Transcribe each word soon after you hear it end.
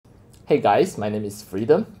Hey guys, my name is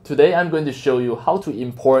Freedom. Today I'm going to show you how to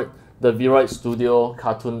import the Vroid Studio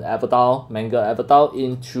cartoon avatar, manga avatar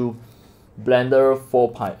into Blender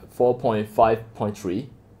 4.5.3.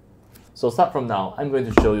 So start from now, I'm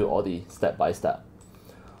going to show you all the step by step.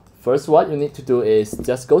 First, what you need to do is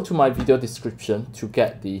just go to my video description to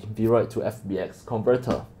get the Vroid to FBX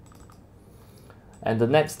converter. And the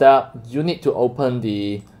next step, you need to open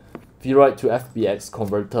the Vroid to FBX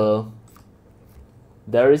converter.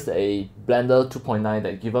 There is a Blender 2.9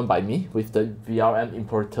 that given by me with the VRM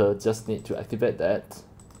importer. Just need to activate that.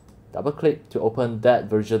 Double click to open that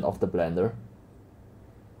version of the Blender.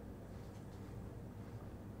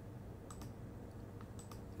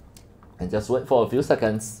 And just wait for a few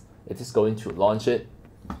seconds. It is going to launch it.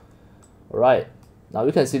 Alright, now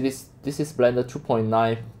you can see this is Blender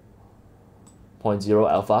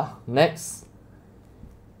 2.9.0 alpha. Next,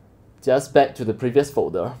 just back to the previous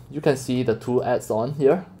folder, you can see the two add-ons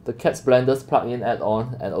here, the Cats Blenders plugin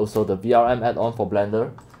add-on and also the VRM add-on for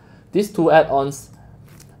Blender. These two add-ons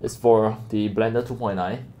is for the Blender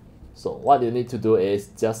 2.9. So what you need to do is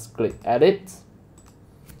just click Edit,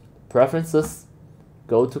 Preferences,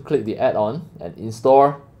 go to click the add-on and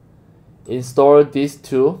install these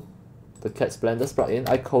two, the Cats Blenders plugin.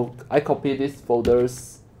 I copy this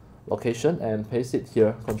folder's location and paste it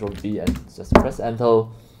here, Ctrl V and just press Enter.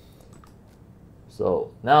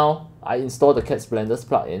 So now I install the Cats Blenders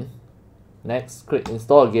plugin. Next, click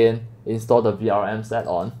install again, install the VRM's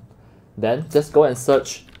add-on. Then just go and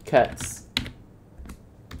search cats.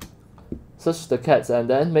 Search the cats and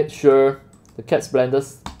then make sure the Cats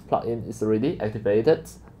Blenders plugin is already activated.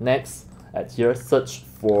 Next, at here, search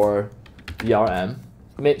for VRM.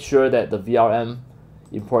 Make sure that the VRM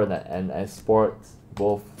import and export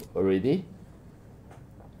both already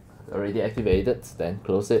activated. Then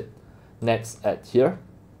close it. Next, at here,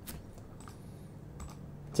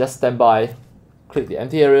 just stand by, click the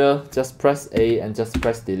empty area, just press A and just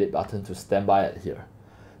press delete button to stand by at here.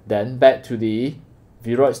 Then back to the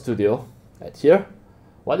Vroid Studio at here.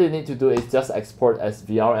 What you need to do is just export as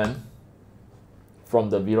VRM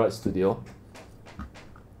from the Vroid Studio.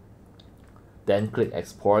 Then click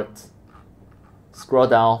export, scroll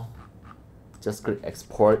down, just click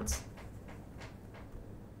export.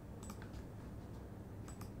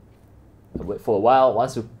 Wait for a while.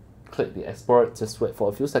 Once you click the export, just wait for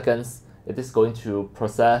a few seconds. It is going to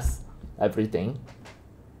process everything.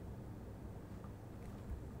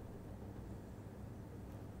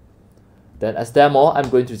 Then as demo, I'm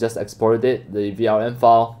going to just export it, the VRM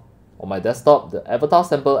file on my desktop, the avatar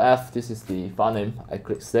sample F. This is the file name. I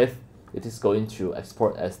click save. It is going to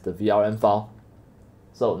export as the VRM file.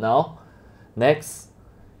 So now, next,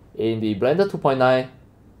 in the Blender 2.9,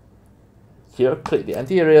 here, click the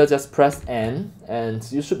empty area, just press N, and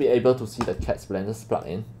you should be able to see the Cats Blenders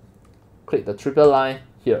plugin. Click the triple line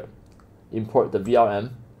here, import the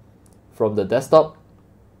VRM from the desktop,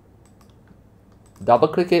 double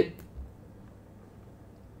click it.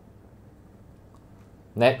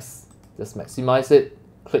 Next, just maximize it,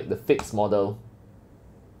 click the fix model.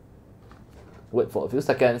 Wait for a few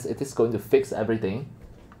seconds, it is going to fix everything.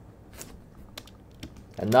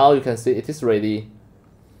 And now you can see it is ready.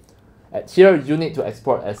 At here, you need to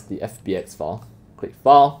export as the FBX file. Click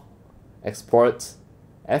File, Export,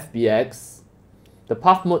 FBX. The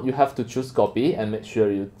path mode you have to choose copy and make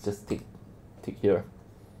sure you just tick here.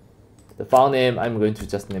 The file name, I'm going to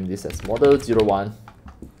just name this as model01.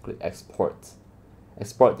 Click Export.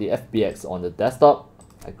 Export the FBX on the desktop.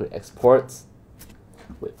 I click Export.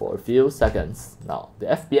 Wait for a few seconds. Now the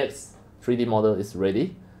FBX 3D model is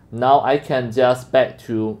ready. Now I can just back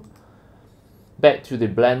to the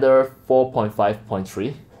Blender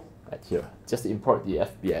 4.5.3 at here. Just import the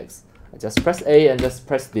FBX. I just press A and just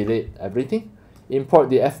press delete everything. Import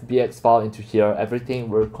the FBX file into here. Everything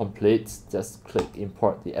will complete. Just click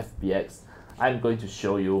import the FBX. I'm going to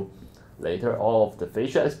show you later all of the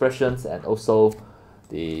facial expressions and also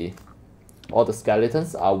all the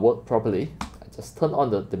skeletons are worked properly. I just turn on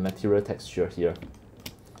the material texture here.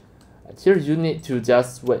 At here you need to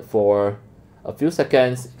just wait for a few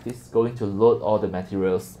seconds. It's going to load all the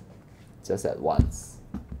materials just at once.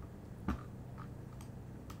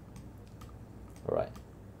 Alright,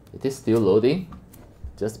 it is still loading.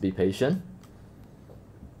 Just be patient.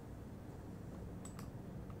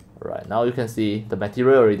 Alright, now you can see the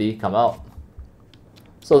material already come out.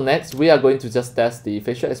 So next we are going to just test the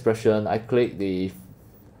facial expression. I click the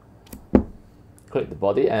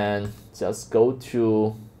body and just go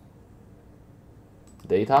to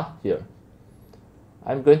data here.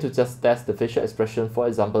 I'm going to just test the facial expression, for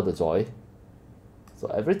example, the joy. So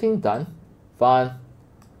everything done, fun,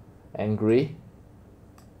 angry,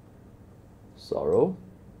 sorrow,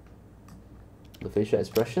 the facial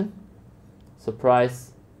expression,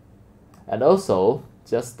 surprise, and also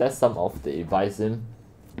just test some of the vising,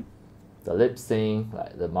 the lip sync,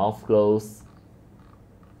 like the mouth close.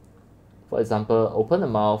 For example, open the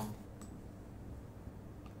mouth,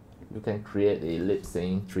 you can create a lip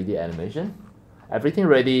sync 3D animation. Everything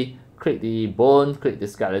ready, click the bone, click the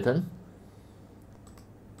skeleton.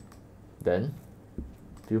 Then,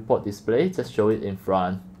 viewport display, just show it in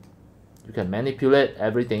front. You can manipulate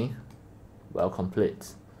everything. Well,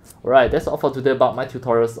 complete. Alright, that's all for today about my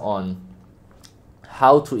tutorials on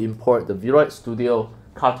how to import the Vroid Studio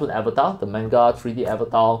cartoon avatar, the manga 3D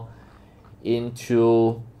avatar,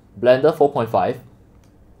 into Blender 4.5.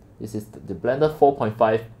 This is the Blender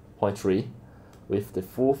 4.5.3 with the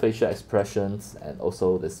full facial expressions and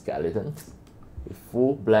also the skeletons with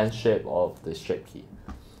full blend shape of the shape key.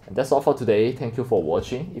 And that's all for today. Thank you for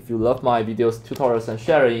watching. If you love my videos, tutorials and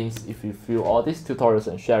sharings, if you feel all these tutorials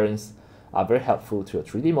and sharings are very helpful to your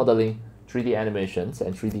 3D modeling, 3D animations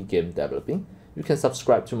and 3D game developing, you can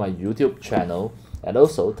subscribe to my YouTube channel and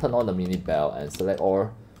also turn on the mini bell and select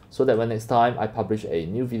all, so that when next time I publish a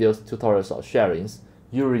new videos, tutorials or sharings,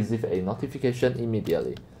 you receive a notification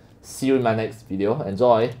immediately. See you in my next video.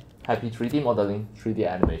 Enjoy! Happy 3D modeling, 3D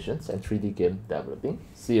animations and 3D game developing.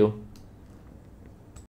 See you!